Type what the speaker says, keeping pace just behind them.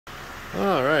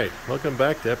Alright, welcome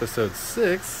back to episode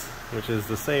 6, which is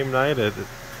the same night that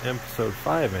episode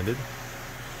 5 ended.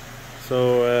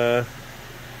 So,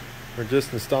 we're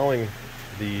just installing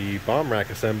the bomb rack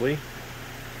assembly.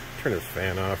 Turn this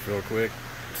fan off real quick,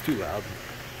 it's too loud.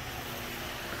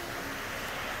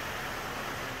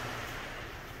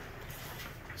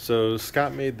 So,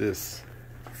 Scott made this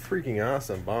freaking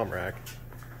awesome bomb rack.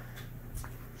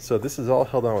 So, this is all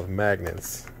held on with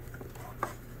magnets.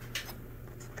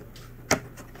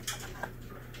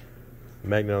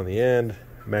 Magnet on the end,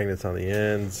 magnets on the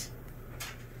ends.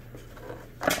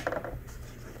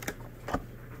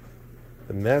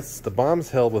 And that's the bomb's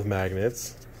held with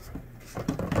magnets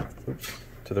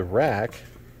to the rack,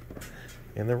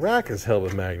 and the rack is held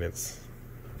with magnets.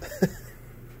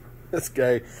 This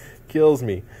guy kills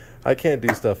me. I can't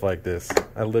do stuff like this.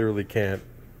 I literally can't.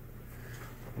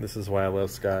 This is why I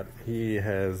love Scott. He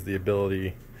has the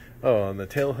ability. Oh, on the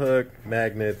tail hook,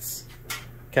 magnets,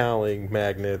 cowling,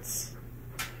 magnets.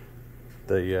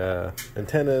 The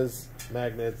antennas,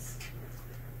 magnets.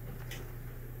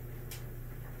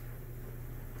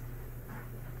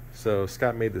 So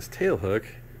Scott made this tail hook,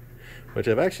 which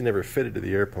I've actually never fitted to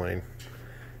the airplane.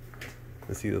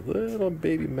 You see the little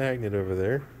baby magnet over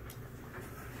there.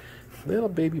 Little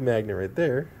baby magnet right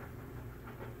there.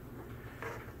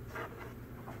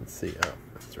 Let's see. Oh,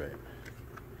 that's right.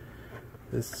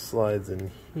 This slides in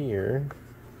here,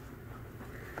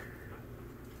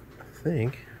 I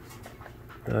think.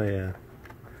 Oh yeah,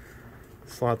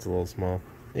 slot's a little small.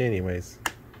 Anyways,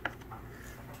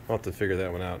 I'll have to figure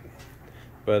that one out.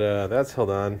 But that's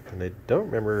held on, and I don't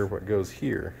remember what goes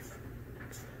here.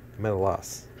 I'm at a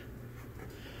loss.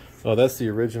 Oh, that's the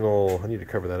original. I need to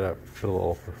cover that up. Put a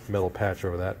little metal patch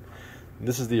over that.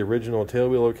 This is the original tail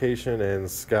wheel location, and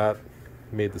Scott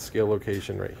made the scale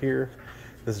location right here.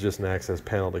 This is just an access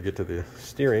panel to get to the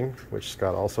steering, which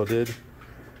Scott also did.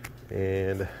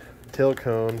 And tail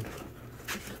cone.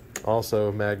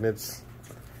 Also magnets,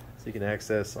 so you can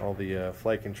access all the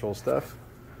flight control stuff.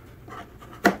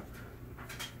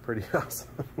 Pretty awesome.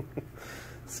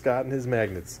 Scott and his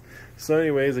magnets. So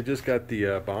anyways, I just got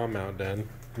the bomb mount done.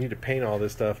 I need to paint all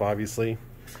this stuff, obviously.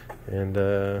 And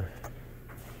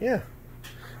yeah,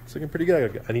 it's looking pretty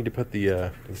good. I need to put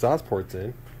the exhaust ports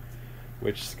in,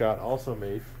 which Scott also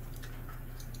made.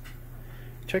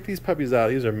 Check these puppies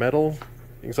out. These are metal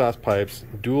exhaust pipes,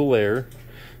 dual layer.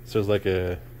 So there's like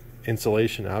a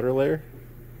insulation outer layer,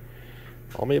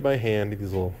 all made by hand.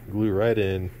 These will glue right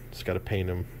in. Just got to paint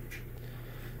them.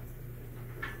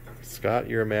 Scott,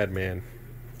 you're a madman,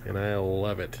 and I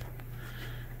love it.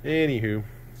 Anywho,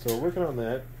 so we're working on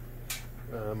that.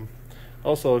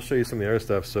 Also, I'll show you some of the other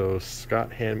stuff. So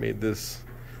Scott handmade this.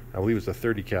 I believe it's a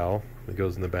 30 cal that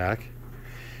goes in the back.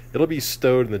 It'll be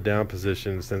stowed in the down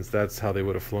position, since that's how they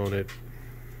would have flown it,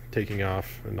 taking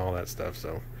off and all that stuff.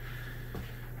 So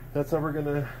that's how we're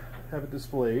gonna have it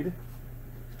displayed.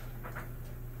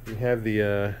 We have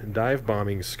the dive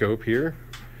bombing scope here,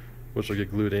 which will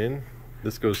get glued in.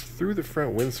 This goes through the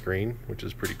front windscreen, which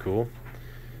is pretty cool.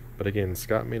 But again,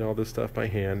 Scott made all this stuff by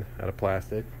hand out of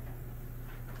plastic.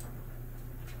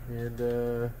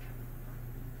 And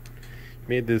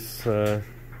made this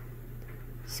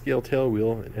scale tail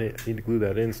wheel. I need to glue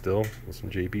that in still with some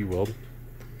JB weld.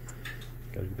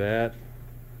 Gotta do that.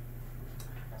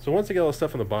 So once I get all the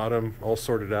stuff on the bottom all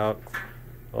sorted out,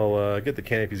 I'll get the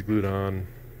canopies glued on.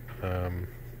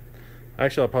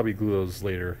 Actually, I'll probably glue those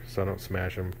later so I don't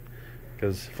smash them,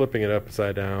 because flipping it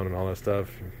upside down and all that stuff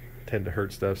tend to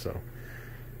hurt stuff. So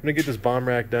I'm gonna get this bomb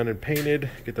rack done and painted,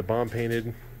 get the bomb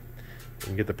painted,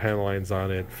 and get the panel lines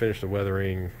on it, finish the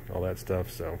weathering, all that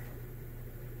stuff. So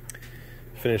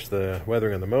finish the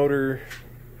weathering on the motor,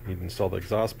 need to install the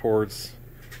exhaust ports,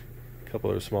 couple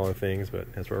other smaller things,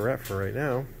 but that's where we're at for right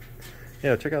now.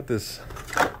 Yeah, check out this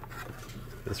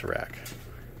rack,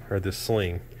 or this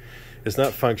sling. It's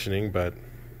not functioning, but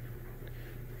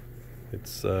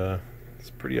it's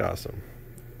pretty awesome.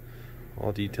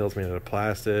 All details made out of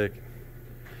plastic,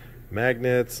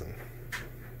 magnets, and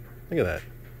look at that,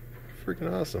 freaking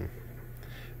awesome.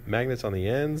 Magnets on the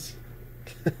ends.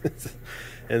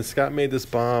 And Scott made this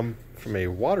bomb from a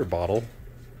water bottle.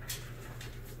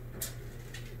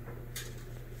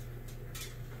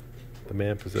 The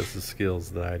man possesses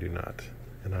skills that I do not,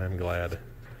 and I'm glad.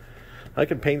 I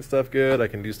can paint stuff good, I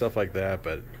can do stuff like that,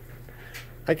 but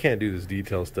I can't do this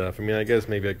detail stuff. I mean, I guess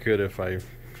maybe I could if I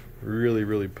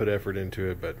really put effort into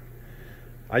it, but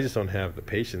I just don't have the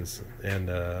patience and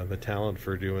the talent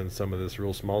for doing some of this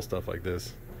real small stuff like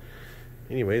this.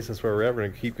 Anyways, that's where we're at. We're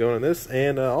going to keep going on this.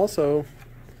 And also,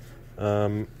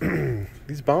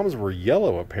 these bombs were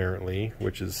yellow apparently,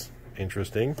 which is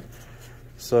interesting.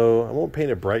 So I won't paint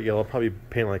it bright yellow. I'll probably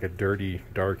paint like a dirty,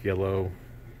 dark yellow,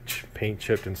 paint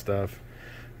chipped and stuff.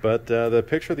 But the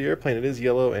picture of the airplane, it is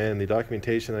yellow, and the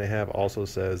documentation I have also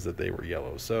says that they were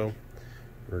yellow. So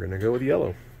we're going to go with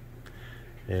yellow.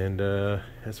 And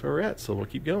that's where we're at, so we'll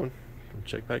keep going. We'll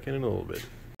check back in a little bit.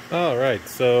 Alright,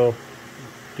 so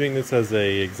doing this as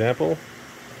a example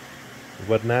of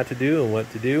what not to do and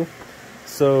what to do.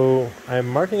 So I'm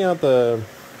marking out the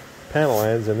panel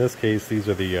lines. In this case, these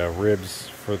are the ribs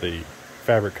for the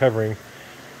fabric covering.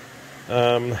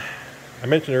 I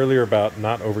mentioned earlier about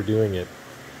not overdoing it.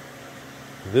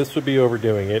 This would be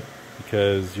overdoing it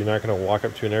because you're not going to walk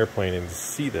up to an airplane and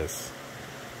see this.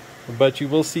 But you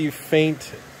will see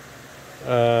faint,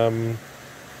 you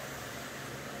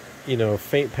know,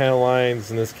 faint panel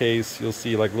lines. In this case, you'll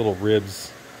see like little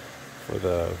ribs for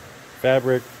the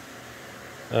fabric.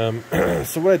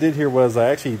 So what I did here was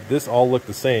this all looked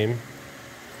the same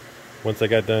once I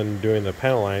got done doing the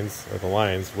panel lines, or the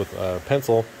lines, with a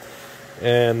pencil.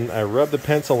 And I rubbed the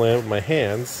pencil in with my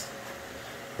hands.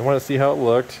 I want to see how it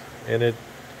looked. And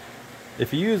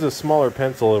if you use a smaller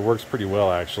pencil, it works pretty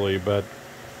well actually, but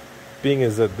being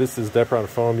is that this is Depron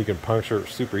foam, you can puncture it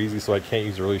super easy, so I can't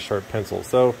use a really sharp pencil.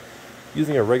 So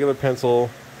using a regular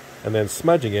pencil and then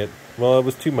smudging it, well, it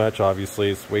was too much, obviously.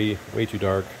 It's way too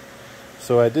dark.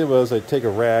 So what I did was I take a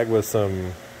rag with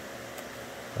some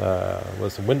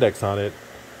Windex on it,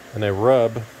 and I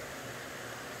rub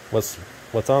what's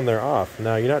on there off.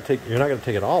 Now you're not going to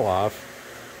take it all off,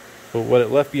 but what it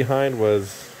left behind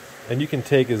was, and you can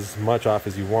take as much off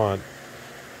as you want.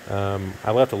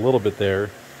 I left a little bit there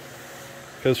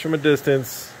because from a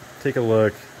distance, take a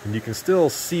look, and you can still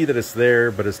see that it's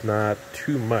there, but it's not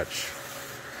too much.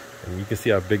 And you can see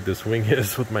how big this wing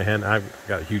is with my hand. I've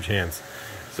got huge hands,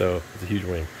 so it's a huge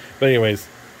wing. But anyways,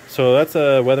 so that's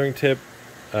a weathering tip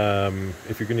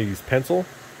if you're going to use pencil.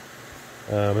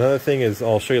 Another thing is,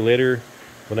 I'll show you later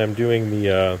when I'm doing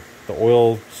the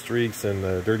oil streaks and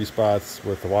the dirty spots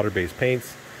with the water-based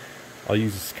paints. I'll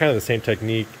use kind of the same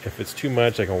technique. If it's too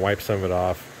much, I can wipe some of it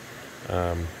off.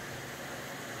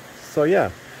 So yeah,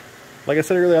 like I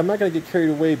said earlier, I'm not going to get carried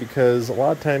away because a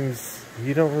lot of times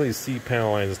you don't really see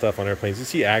panel lines and stuff on airplanes. You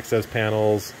see access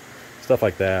panels, stuff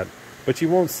like that, but you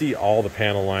won't see all the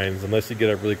panel lines unless you get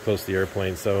up really close to the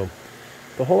airplane. So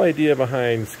the whole idea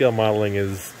behind scale modeling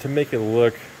is to make it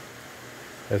look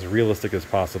as realistic as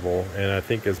possible. And I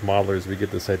think as modelers, we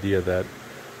get this idea that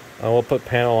we'll put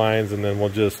panel lines and then we'll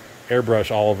just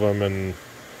airbrush all of them, and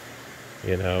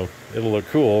you know, it'll look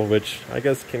cool, which I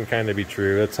guess can kind of be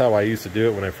true. That's how I used to do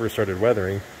it when I first started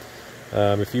weathering.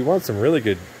 If you want some really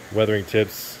good weathering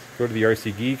tips, go to the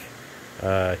RC Geek.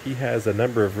 He has a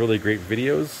number of really great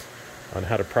videos on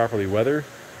how to properly weather.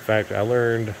 In fact, I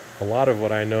learned a lot of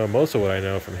what I know, most of what I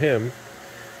know, from him.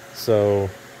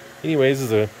 So anyways,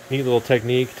 this is a neat little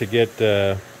technique to get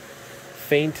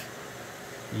faint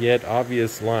yet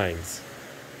obvious lines.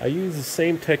 I use the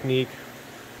same technique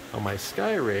on my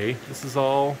Skyray. This is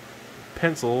all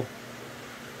pencil,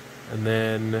 and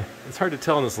then it's hard to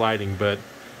tell in this lighting, but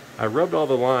I rubbed all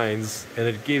the lines, and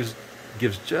it gives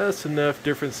just enough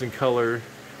difference in color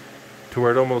to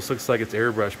where it almost looks like it's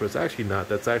airbrushed, but it's actually not.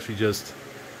 That's actually just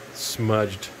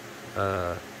smudged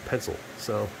pencil.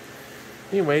 So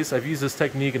anyways, I've used this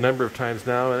technique a number of times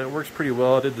now, and it works pretty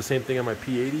well. I did the same thing on my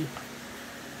P80.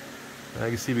 I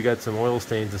can see we got some oil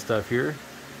stains and stuff here,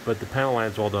 but the panel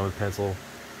line's all done with pencil.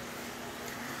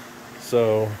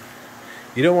 So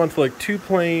you don't want it to look too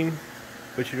plain,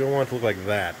 but you don't want it to look like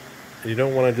that. You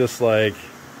don't want to just like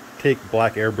take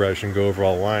black airbrush and go over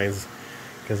all lines,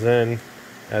 because then,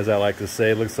 as I like to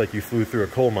say, it looks like you flew through a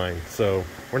coal mine. So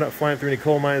we're not flying through any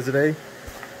coal mines today.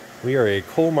 We are a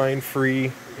coal mine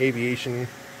free aviation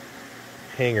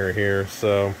hangar here,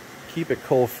 so keep it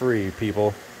coal free,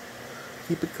 people.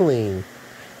 Keep it clean.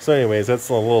 So anyways, that's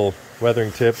a little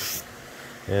weathering tips,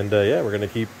 and yeah, we're gonna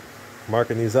keep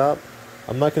marking these out.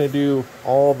 I'm not going to do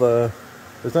all the,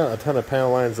 there's not a ton of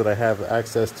panel lines that I have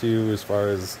access to as far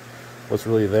as what's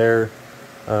really there,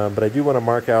 but I do want to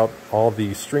mark out all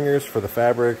the stringers for the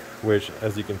fabric, which,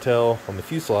 as you can tell on the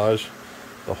fuselage,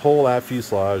 the whole aft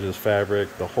fuselage is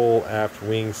fabric, the whole aft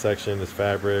wing section is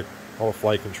fabric, all the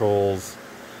flight controls.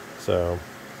 So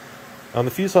on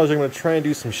the fuselage, I'm going to try and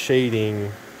do some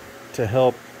shading to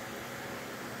help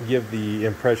give the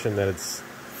impression that it's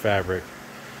fabric.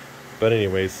 But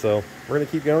anyways, so we're going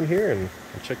to keep going here, and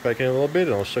I'll check back in a little bit,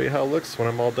 and I'll show you how it looks when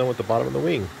I'm all done with the bottom of the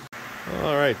wing.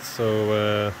 Alright,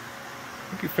 so I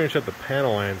think we finished up the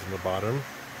panel lines in the bottom.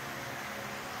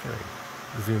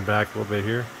 Zoom back a little bit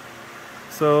here.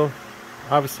 So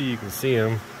obviously you can see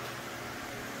them.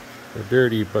 They're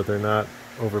dirty, but they're not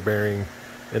overbearing.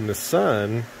 in the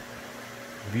sun,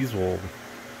 these will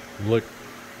look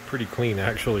pretty clean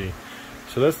actually.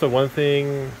 So that's the one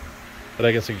thing that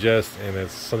I can suggest, and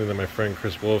it's something that my friend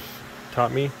Chris Wolf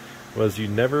taught me, was you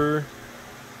never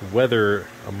weather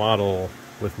a model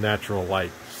with natural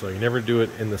light. So you never do it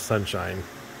in the sunshine.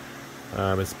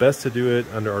 It's best to do it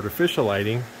under artificial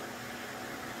lighting,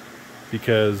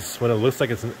 because when it looks like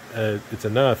it's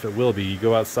enough, it will be. You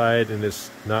go outside and it's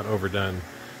not overdone.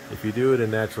 If you do it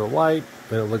in natural light,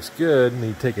 then it looks good, and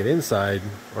you take it inside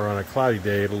or on a cloudy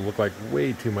day, it'll look like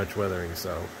way too much weathering.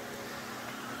 So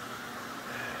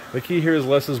the key here is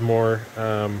less is more.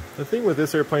 The thing with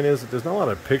this airplane is that there's not a lot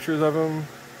of pictures of them,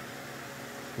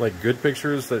 like good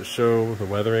pictures that show the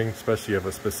weathering, especially of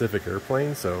a specific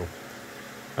airplane. So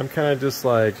I'm kind of just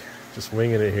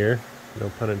winging it here, no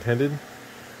pun intended.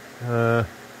 Yeah,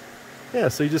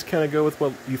 so you just kind of go with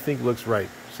what you think looks right.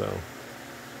 So,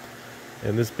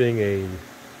 and this being a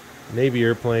Navy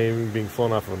airplane being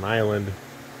flown off of an island,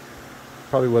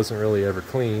 probably wasn't really ever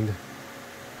cleaned.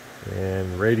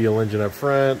 And radial engine up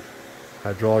front,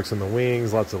 hydraulics in the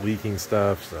wings, lots of leaking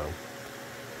stuff. So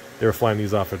they were flying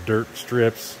these off of dirt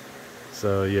strips.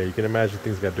 So yeah, you can imagine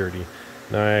things got dirty.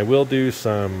 Now I will do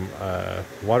some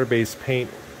water-based paint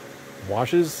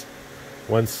washes.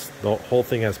 Once the whole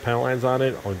thing has panel lines on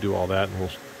it, I'll do all that and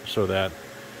we'll show that.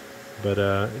 But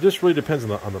it just really depends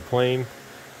on the plane.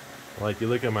 Like you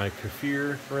look at my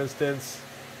Kafir, for instance,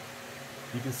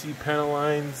 you can see panel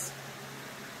lines,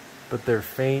 but they're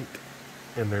faint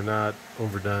and they're not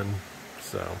overdone.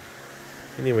 So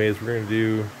anyways, we're going to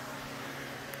do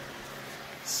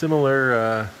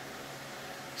similar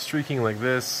streaking like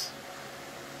this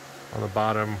on the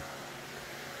bottom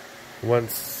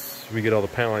once we get all the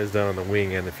panel lines down on the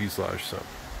wing and the fuselage. So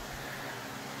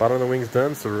bottom of the wing's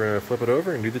done, so we're going to flip it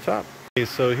over and do the top. Okay,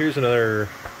 so here's another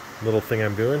little thing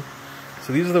I'm doing.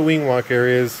 So these are the wing walk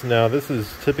areas. Now this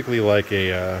is typically like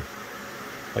a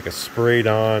sprayed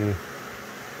on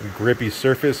grippy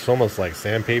surface. It's almost like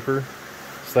sandpaper,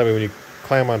 so that way when you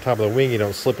climb on top of the wing you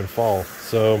don't slip and fall.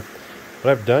 So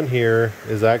what I've done here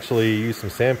is actually use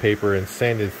some sandpaper and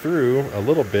sanded through a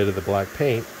little bit of the black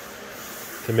paint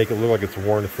to make it look like it's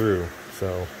worn through.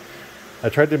 So I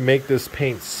tried to make this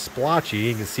paint splotchy,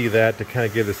 you can see that, to kind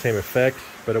of give the same effect,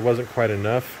 but it wasn't quite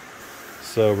enough.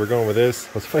 So we're going with this.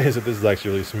 What's funny is that this is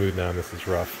actually really smooth now and this is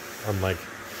rough, unlike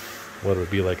what it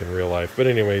would be like in real life. But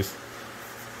anyways,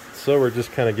 so we're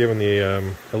just kind of giving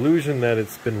the illusion that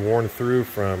it's been worn through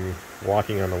from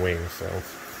walking on the wings. So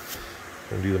I'm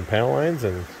going to do them panel lines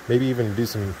and maybe even do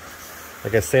some,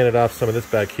 like I sanded off some of this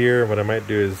back here. What I might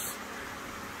do is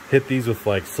hit these with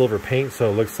like silver paint so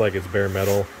it looks like it's bare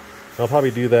metal. I'll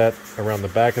probably do that around the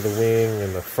back of the wing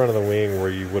and the front of the wing where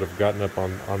you would have gotten up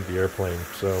on the airplane.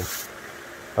 So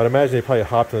I'd imagine they probably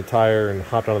hopped in the tire and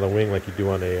hopped onto the wing like you do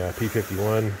on a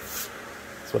P-51.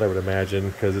 That's what I would imagine,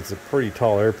 because it's a pretty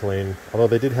tall airplane. Although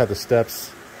they did have the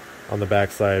steps on the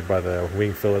backside by the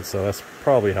wing fillet, so that's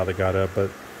probably how they got up. But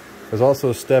there's also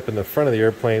a step in the front of the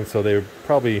airplane, so they would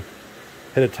probably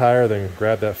hit a tire, then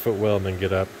grab that footwell and then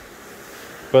get up.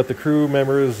 But the crew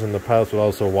members and the pilots would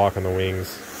also walk on the wings.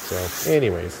 So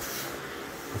anyways,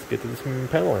 let's get to some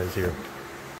panel lines here.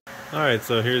 Alright,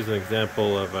 so here's an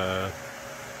example of a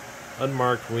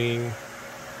unmarked wing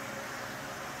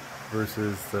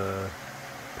versus the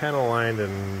panel lined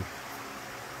and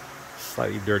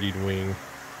slightly dirtied wing.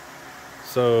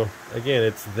 So again,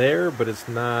 it's there, but it's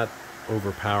not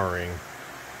overpowering.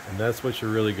 And that's what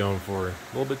you're really going for.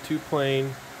 A little bit too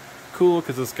plain. Cool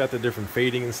because it's got the different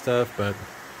fading and stuff, but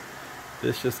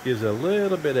this just gives it a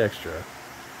little bit extra.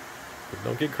 But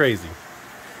don't get crazy.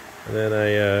 And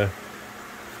then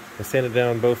I sanded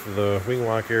down both of the wing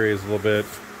walk areas a little bit.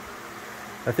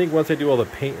 I think once I do all the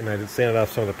paint, and I did sanded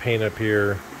off some of the paint up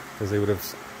here, because they would have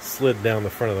slid down the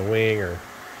front of the wing or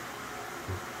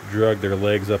drug their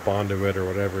legs up onto it or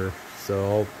whatever. So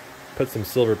I'll put some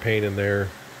silver paint in there,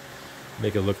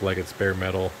 make it look like it's bare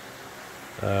metal.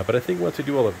 But I think once I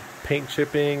do all the paint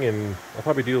chipping, and I'll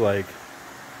probably do like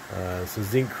some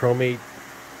zinc chromate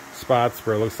spots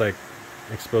where it looks like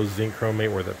exposed zinc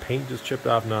chromate where the paint just chipped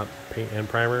off, not paint and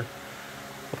primer.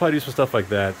 I'll probably do some stuff like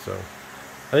that. So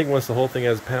I think once the whole thing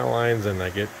has panel lines and I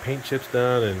get paint chips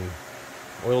done and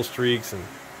oil streaks and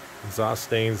exhaust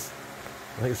stains,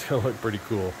 I think it's gonna look pretty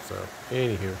cool. So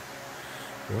anywho,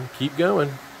 we'll keep going.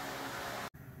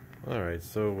 Alright,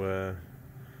 so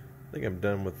I think I'm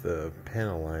done with the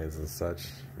panel lines and such.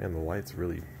 Man, the light's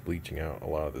really bleaching out a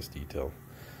lot of this detail.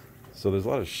 So there's a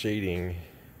lot of shading.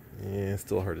 Yeah, it's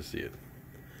still hard to see it.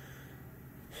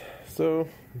 So,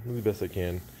 I'll do the best I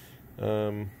can.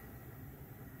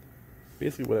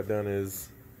 Basically what I've done is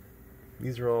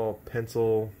these are all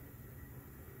pencil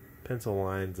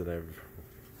lines that I've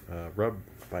rubbed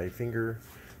by finger,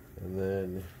 and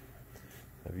then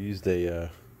I've used a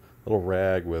little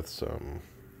rag with some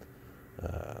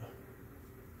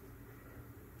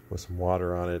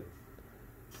water on it,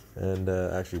 and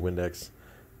actually Windex,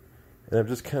 and I've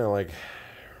just kind of like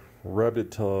rubbed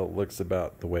it till it looks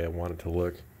about the way I want it to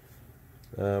look.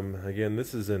 Again,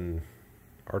 this is in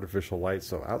artificial light,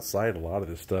 so outside a lot of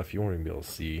this stuff you won't even be able to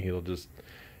see.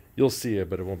 You'll see it,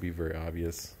 but it won't be very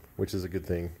obvious, which is a good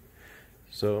thing.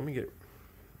 So let me get,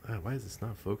 why is this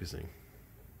not focusing?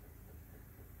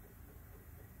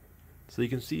 So you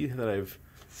can see that I've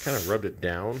kind of rubbed it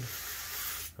down.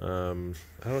 I don't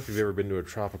know if you've ever been to a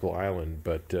tropical island,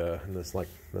 but in this, like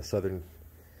the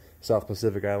South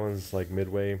Pacific islands, like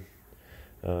Midway,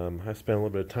 I spent a little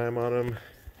bit of time on them,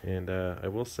 and I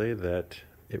will say that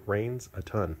it rains a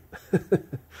ton.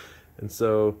 And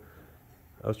so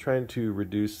I was trying to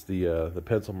reduce the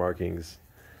pencil markings,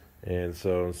 and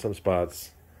so in some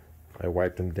spots I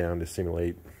wiped them down to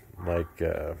simulate like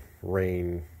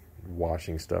rain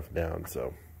washing stuff down.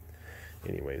 So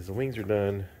anyways, the wings are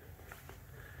done.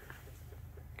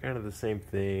 Kind of the same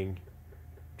thing.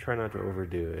 Try not to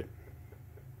overdo it.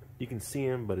 You can see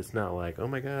them, but it's not like, oh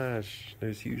my gosh,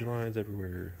 there's huge lines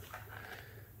everywhere.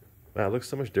 Wow, it looks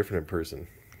so much different in person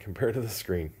compared to the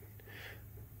screen.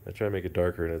 I try to make it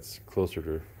darker and it's closer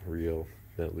to real,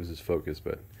 then it loses focus.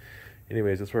 But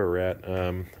anyways, that's where we're at.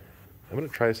 I'm going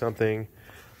to try something.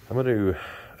 I'm going to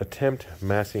attempt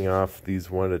masking off these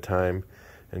one at a time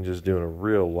and just doing a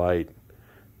real light,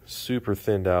 super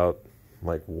thinned out,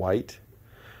 like white,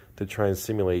 to try and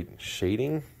simulate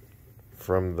shading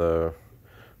from the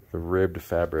ribbed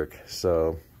fabric.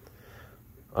 So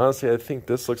honestly, I think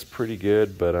this looks pretty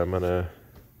good, but I'm gonna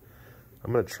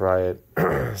try it,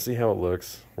 see how it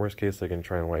looks. Worst case, I can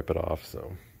try and wipe it off.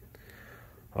 So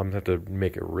I'm gonna have to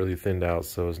make it really thinned out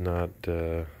so it's not.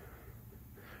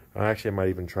 Actually, I might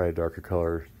even try a darker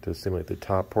color to simulate the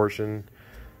top portion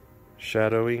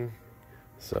shadowing.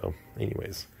 So,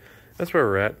 anyways, that's where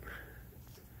we're at,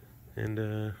 and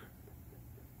there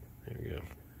we go.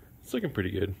 It's looking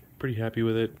pretty good. Pretty happy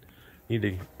with it. Need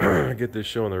to get this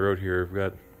show on the road here. We've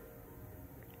got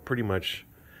pretty much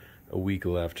a week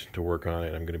left to work on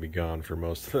it. I'm going to be gone for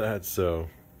most of that. So,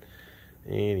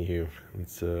 anywho,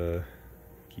 let's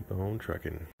keep on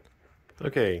trucking.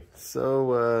 Okay,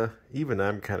 so even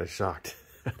I'm kind of shocked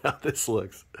at how this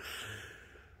looks.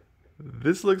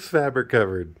 This looks fabric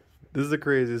covered. This is the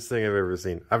craziest thing I've ever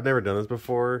seen. I've never done this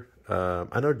before.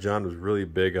 I know John was really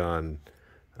big on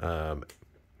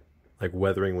like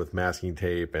weathering with masking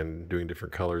tape and doing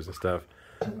different colors and stuff.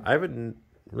 I haven't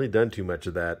really done too much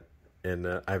of that, and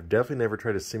I've definitely never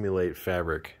tried to simulate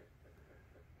fabric.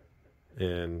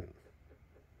 And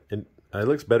it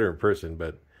looks better in person,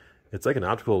 but it's like an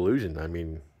optical illusion. I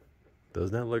mean,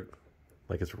 doesn't that look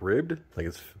like it's ribbed, like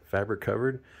it's fabric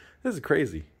covered? This is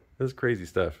crazy. This is crazy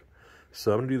stuff.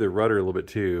 So I'm gonna do the rudder a little bit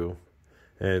too,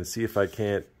 and see if I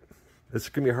can't. It's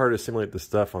gonna be hard to simulate the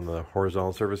stuff on the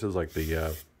horizontal surfaces, like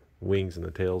the wings and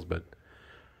the tails, but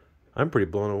I'm pretty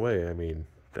blown away. I mean,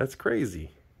 that's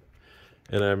crazy.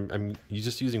 And I'm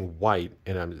just using white,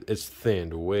 and it's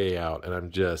thinned way out, and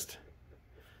I'm just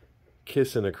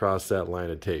kissing across that line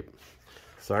of tape.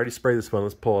 So I already sprayed this one.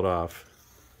 Let's pull it off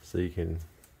so you can.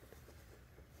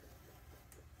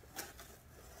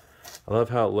 I love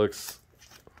how it looks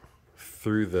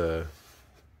through the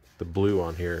blue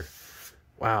on here.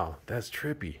 Wow, that's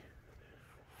trippy.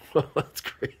 That's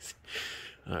crazy.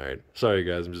 All right, sorry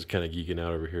guys, I'm just kind of geeking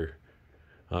out over here.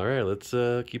 All right, let's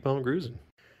keep on cruising.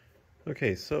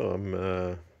 Okay, so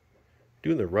I'm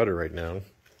doing the rudder right now,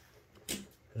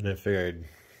 and I figured I'd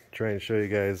try and show you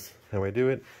guys how I do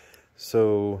it.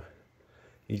 So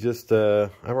you just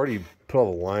I've already put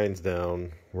all the lines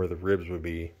down where the ribs would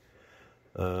be.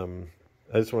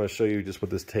 I just want to show you just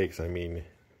what this takes. I mean,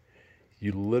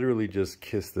 you literally just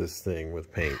kiss this thing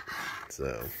with paint.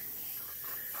 So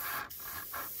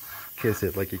kiss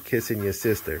it like you're kissing your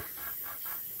sister.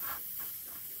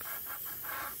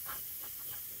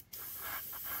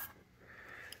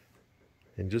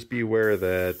 And just be aware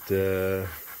that,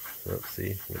 let's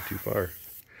see, went too far.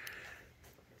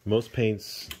 Most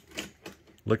paints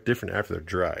look different after they're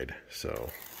dried, so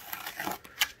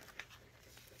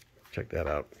check that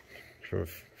out.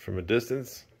 From a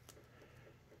distance,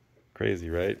 crazy,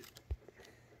 right?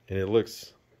 And it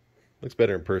looks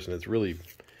better in person. Looks really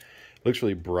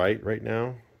bright right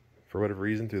now for whatever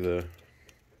reason through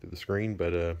the screen,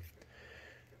 but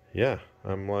yeah,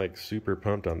 I'm like super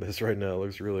pumped on this right now. It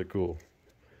looks really cool.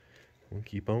 We'll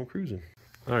keep on cruising.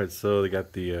 All right, so they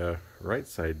got the right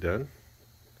side done.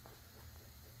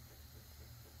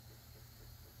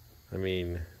 I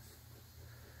mean,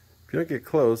 if you don't get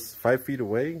close, 5 feet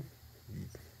away,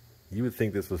 you would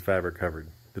think this was fabric covered.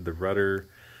 Did the rudder,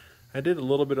 I did a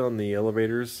little bit on the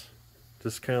elevators,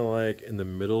 just kind of like in the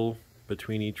middle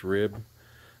between each rib.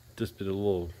 Just did a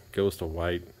little ghost of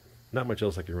white. Not much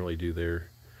else I can really do there.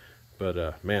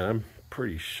 But man, I'm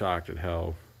pretty shocked at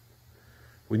how,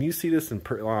 when you see this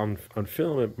on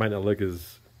film, it might not look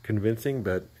as convincing,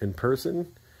 but in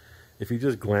person, if you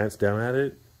just glance down at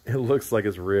it, it looks like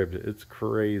it's ribbed. It's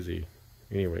crazy.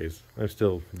 Anyways, I'm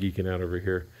still geeking out over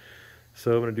here.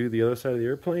 So I'm going to do the other side of the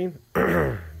airplane.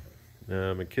 I'm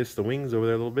going to kiss the wings over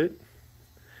there a little bit.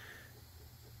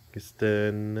 Just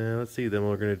then, let's see, then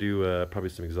we're going to do probably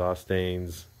some exhaust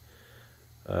stains.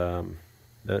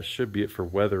 That should be it for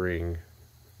weathering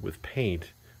with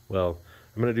paint. Well,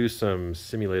 I'm going to do some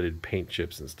simulated paint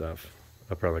chips and stuff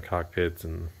up around the cockpits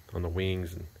and on the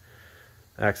wings and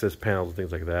access panels and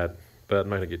things like that. But I'm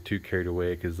not going to get too carried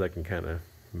away because that can kind of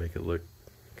make it look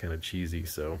kind of cheesy.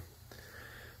 So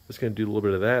just going to do a little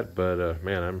bit of that, but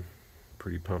man, I'm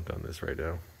pretty pumped on this right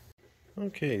now.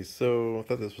 Okay, so I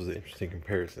thought this was an interesting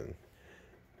comparison.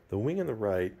 The wing on the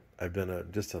right, I've done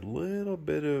just a little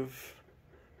bit of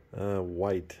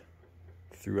white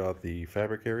throughout the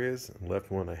fabric areas.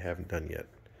 Left one I haven't done yet.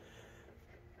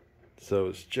 So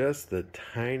it's just the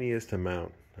tiniest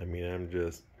amount. I mean, I'm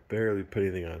just barely putting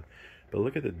anything on. But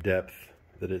look at the depth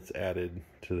that it's added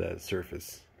to that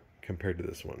surface compared to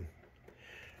this one.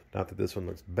 Not that this one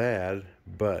looks bad,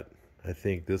 but I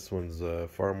think this one's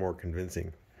far more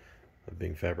convincing of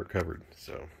being fabric covered.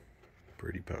 So,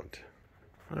 pretty pumped.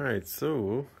 Alright,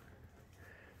 so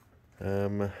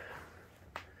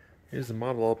here's the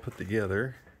model all put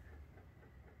together.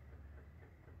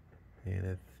 And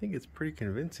I think it's pretty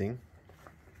convincing.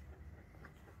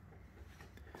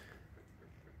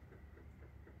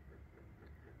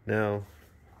 Now,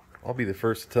 I'll be the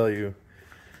first to tell you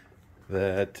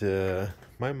that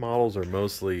my models are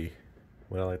mostly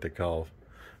what I like to call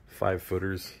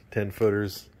 5-footers,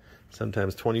 10-footers,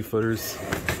 sometimes 20-footers.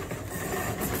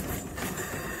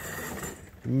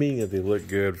 Meaning that they look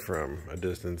good from a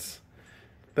distance.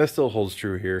 That still holds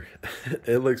true here.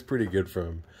 It looks pretty good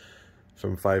from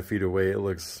 5 feet away. It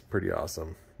looks pretty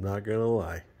awesome. Not gonna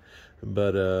lie.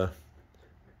 But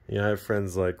you know, I have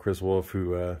friends like Chris Wolf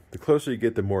who the closer you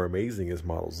get, the more amazing his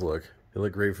models look. They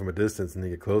look great from a distance, and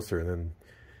then you get closer, and then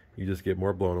you just get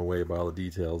more blown away by all the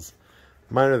details.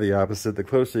 Mine are the opposite. The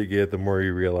closer you get, the more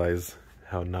you realize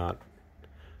how not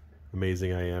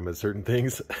amazing I am at certain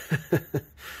things.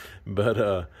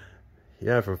 But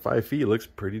yeah, from 5 feet, it looks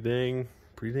pretty dang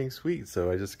sweet.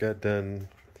 So I just got done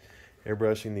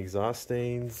airbrushing the exhaust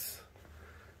stains,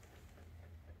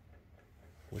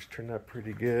 which turned out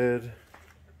pretty good.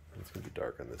 It's gonna be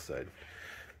dark on this side.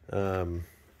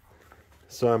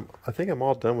 So I think I'm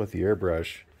all done with the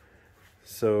airbrush.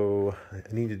 So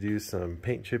I need to do some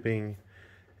paint chipping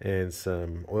and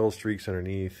some oil streaks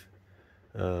underneath.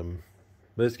 But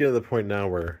it's getting to the point now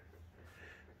where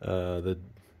the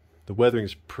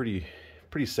weathering's pretty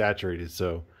saturated.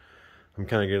 So I'm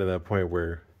kind of getting to that point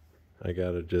where I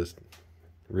gotta just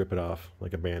rip it off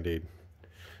like a band-aid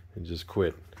and just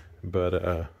quit.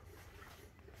 But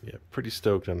yeah, pretty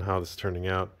stoked on how this is turning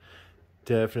out.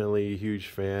 Definitely a huge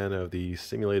fan of the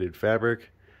simulated fabric.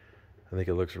 I think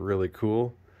it looks really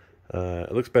cool.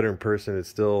 It looks better in person. It's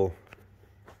still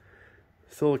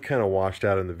kind of washed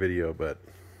out in the video, but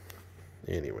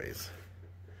anyways,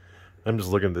 I'm just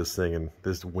looking at this thing, and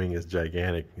this wing is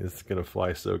gigantic. It's gonna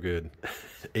fly so good.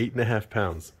 8.5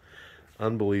 pounds,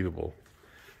 unbelievable.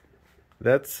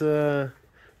 That's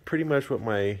pretty much what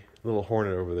my little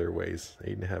Hornet over there weighs,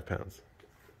 8.5 pounds.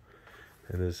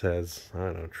 And this has, I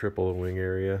don't know, triple the wing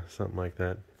area, something like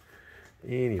that.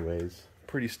 Anyways,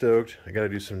 pretty stoked. I got to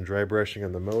do some dry brushing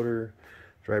on the motor,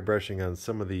 dry brushing on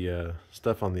some of the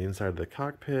stuff on the inside of the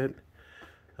cockpit.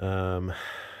 I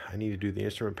need to do the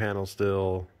instrument panel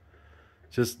still.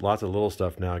 Just lots of little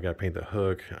stuff now. I got to paint the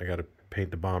hook. I got to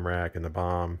paint the bomb rack and the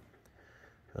bomb.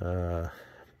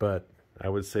 But I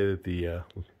would say that the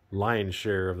lion's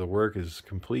share of the work is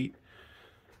complete.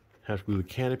 Have to glue the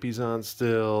canopies on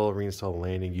still, reinstall the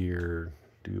landing gear,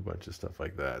 do a bunch of stuff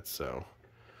like that. So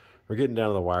we're getting down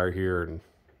to the wire here, and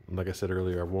like I said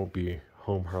earlier, I won't be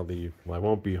home hardly, well, I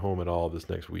won't be home at all this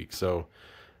next week. So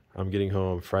I'm getting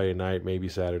home Friday night, maybe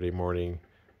Saturday morning.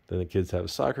 Then the kids have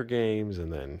soccer games,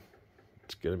 and then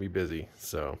it's gonna be busy.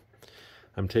 So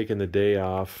I'm taking the day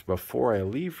off before I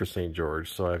leave for St.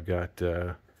 George. So I've got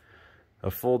a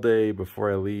full day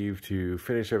before I leave to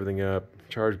finish everything up,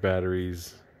 charge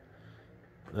batteries,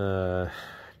 give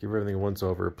everything a once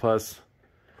over. Plus,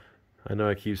 I know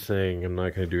I keep saying I'm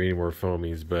not going to do any more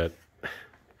foamies, but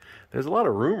there's a lot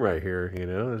of room right here, you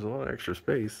know, there's a lot of extra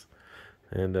space.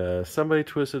 And somebody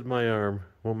twisted my arm,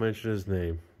 won't mention his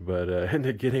name, but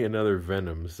ended up getting another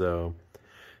Venom. So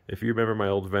if you remember my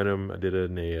old Venom, I did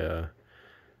it in a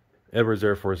Edwards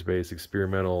Air Force Base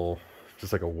experimental,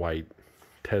 just like a white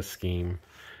test scheme.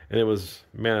 And it was,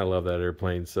 man, I love that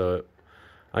airplane. So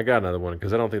I got another one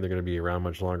because I don't think they're going to be around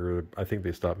much longer. I think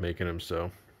they stopped making them. So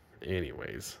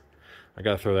anyways, I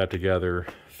got to throw that together,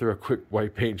 throw a quick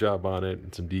white paint job on it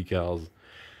and some decals.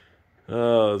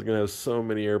 Oh, I was going to have so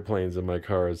many airplanes in my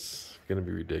car. It's going to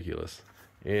be ridiculous.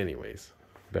 Anyways,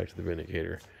 back to the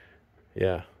Vindicator.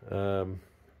 Yeah,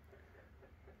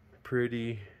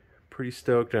 pretty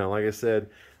stoked now. Like I said,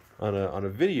 on a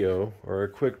video or a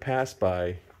quick pass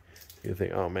by, you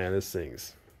think, oh man, this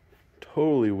thing's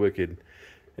totally wicked.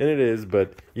 And it is,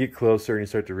 but you get closer and you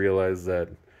start to realize that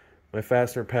my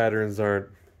fastener patterns aren't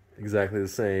exactly the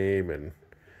same, and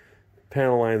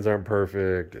panel lines aren't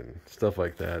perfect, and stuff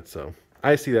like that. So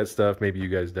I see that stuff, maybe you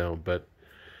guys don't, but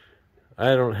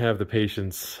I don't have the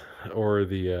patience or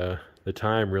the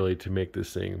time really to make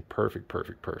this thing perfect.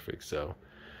 So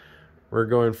we're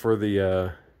going for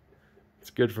the it's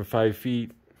good for 5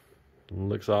 feet,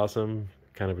 looks awesome,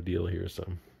 kind of a deal here. So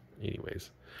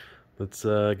anyways, let's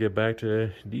get back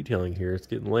to detailing here. It's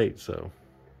getting late, so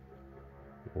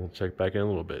we'll check back in a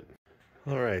little bit.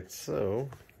 All right, so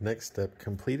next step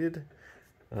completed.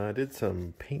 I did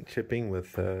some paint chipping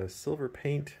with silver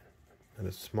paint and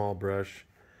a small brush.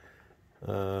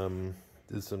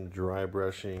 Did some dry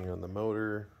brushing on the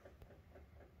motor.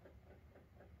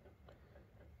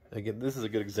 Again, this is a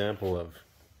good example of,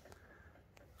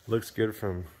 looks good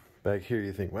from back here.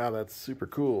 You think, wow, that's super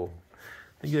cool.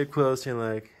 You get close and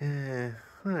you're like,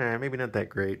 maybe not that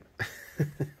great.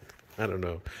 I don't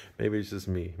know. Maybe it's just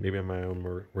me. Maybe I'm my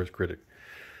own worst critic.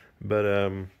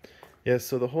 But yeah,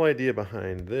 so the whole idea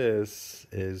behind this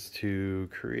is to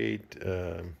create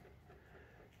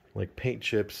like paint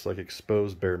chips, like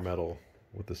exposed bare metal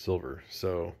with the silver.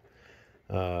 So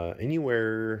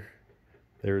anywhere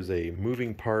there's a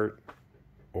moving part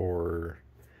or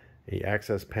a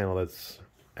access panel that's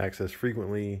accessed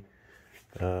frequently,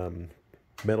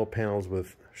 metal panels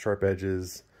with sharp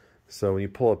edges. So when you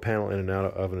pull a panel in and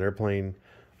out of an airplane,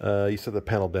 you set the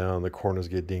panel down, the corners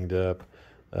get dinged up.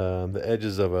 The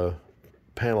edges of a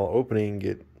panel opening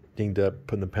get dinged up,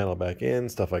 putting the panel back in,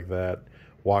 stuff like that.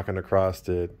 Walking across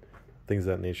it, things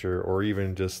of that nature. Or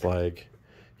even just like,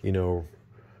 you know,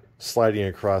 sliding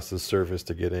across the surface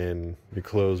to get in, your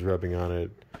clothes rubbing on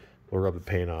it will rub the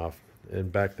paint off.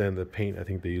 And back then the paint I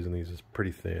think they use in these is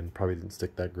pretty thin, probably didn't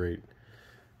stick that great.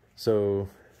 So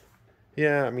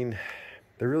yeah, I mean,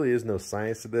 there really is no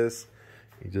science to this.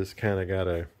 You just kind of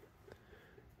gotta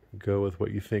go with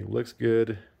what you think looks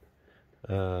good.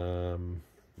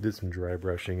 Did some dry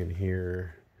brushing in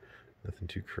here, nothing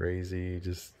too crazy,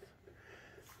 just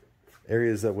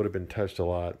areas that would have been touched a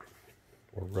lot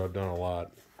or rubbed on a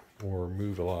lot or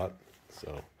moved a lot.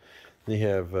 So then you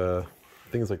have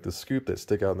things like the scoop that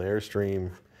stick out in the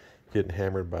airstream, getting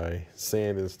hammered by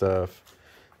sand and stuff,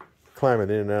 climbing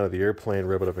in and out of the airplane,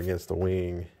 rub it up against the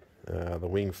wing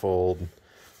fold.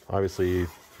 Obviously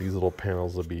these little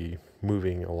panels will be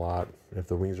moving a lot if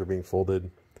the wings are being folded.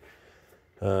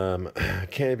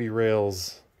 Canopy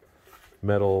rails,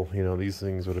 metal, you know, these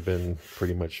things would have been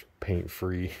pretty much paint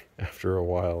free after a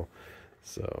while.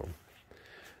 So,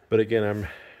 but again,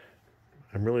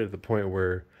 I'm really at the point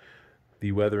where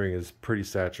the weathering is pretty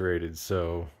saturated,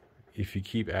 so if you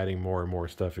keep adding more and more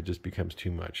stuff, it just becomes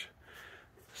too much.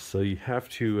 So you have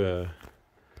to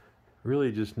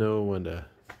really just know when to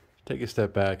take a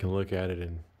step back and look at it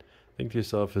and think to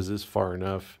yourself, is this far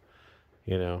enough?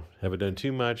 You know, have I done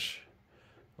too much?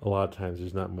 A lot of times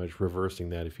there's not much reversing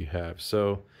that if you have.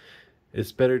 So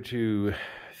it's better to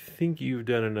think you've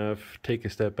done enough, take a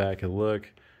step back and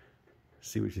look,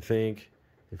 see what you think.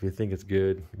 If you think it's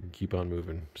good, you can keep on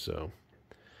moving. So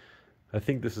I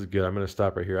think this is good. I'm going to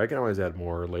stop right here. I can always add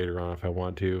more later on if I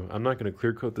want to. I'm not going to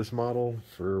clear coat this model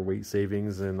for weight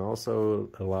savings, and also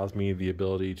allows me the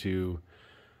ability to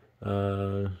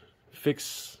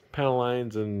fix panel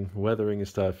lines and weathering and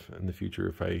stuff in the future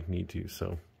if I need to.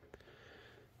 So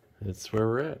that's where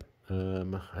we're at.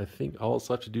 I think all it's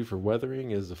left to do for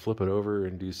weathering is to flip it over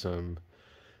and do some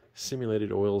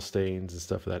simulated oil stains and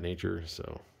stuff of that nature.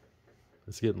 So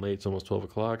it's getting late. It's almost 12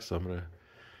 o'clock, so I'm going to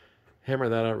hammer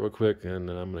that out real quick, and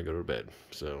then I'm going to go to bed.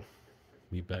 So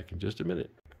be back in just a minute.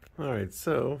 All right,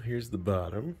 so here's the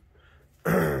bottom.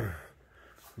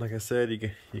 Like I said,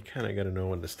 you kind of got to know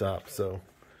when to stop. So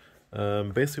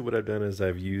basically what I've done is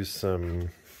I've used some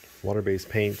water-based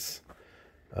paints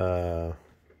to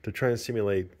try and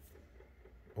simulate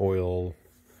oil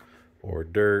or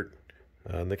dirt.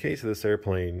 In the case of this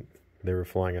airplane, they were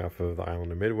flying off of the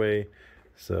island of Midway,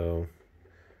 so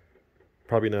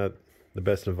probably not the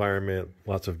best environment.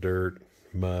 Lots of dirt,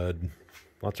 mud,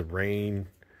 lots of rain.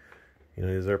 You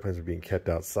know, these airplanes are being kept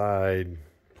outside,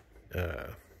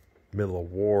 middle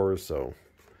of war, so,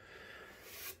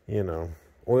 you know,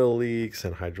 oil leaks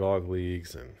and hydraulic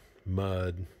leaks and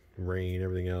mud, rain,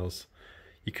 everything else.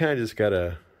 You kind of just got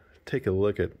to take a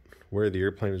look at where the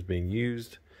airplane was being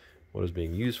used, what it was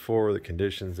being used for, the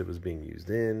conditions it was being used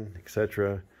in,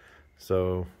 etc.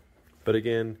 So, but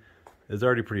again, it's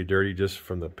already pretty dirty just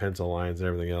from the pencil lines and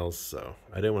everything else, so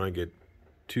I didn't want to get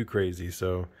too crazy.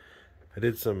 So I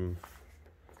did some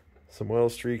oil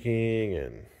streaking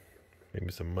and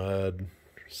maybe some mud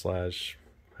slash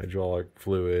hydraulic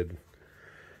fluid.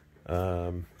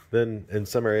 Then in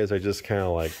some areas I just kind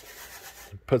of like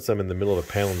put some in the middle of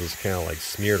the panel and just kind of like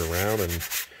smear it around and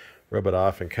rub it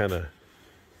off, and kind of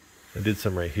I did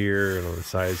some right here and on the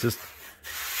sides, just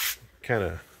kind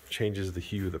of changes the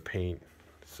hue of the paint.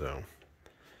 So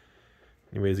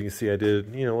anyways, you can see I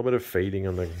did, you know, a little bit of fading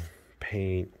on the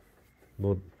paint,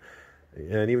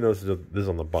 and even though this is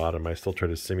on the bottom, I still try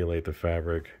to simulate the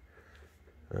fabric.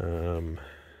 But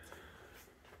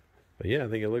yeah, I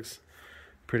think it looks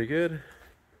pretty good.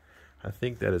 I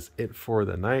think that is it for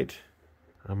the night.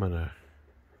 I'm gonna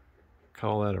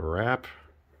call that a wrap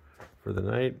for the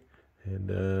night, and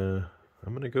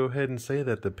I'm gonna go ahead and say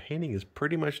that the painting is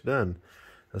pretty much done,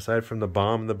 aside from the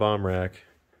bomb rack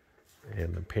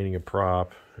and the painting a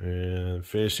prop and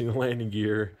finishing the landing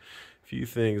gear. A few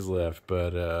things left,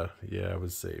 but yeah, I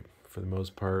would say for the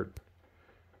most part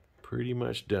pretty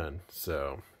much done.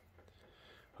 So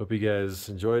hope you guys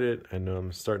enjoyed it. I know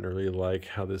I'm starting to really like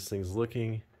how this thing's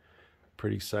looking.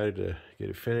 Pretty excited to get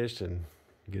it finished and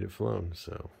get it flown.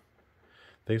 So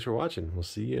thanks for watching. We'll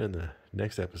see you in the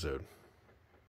next episode.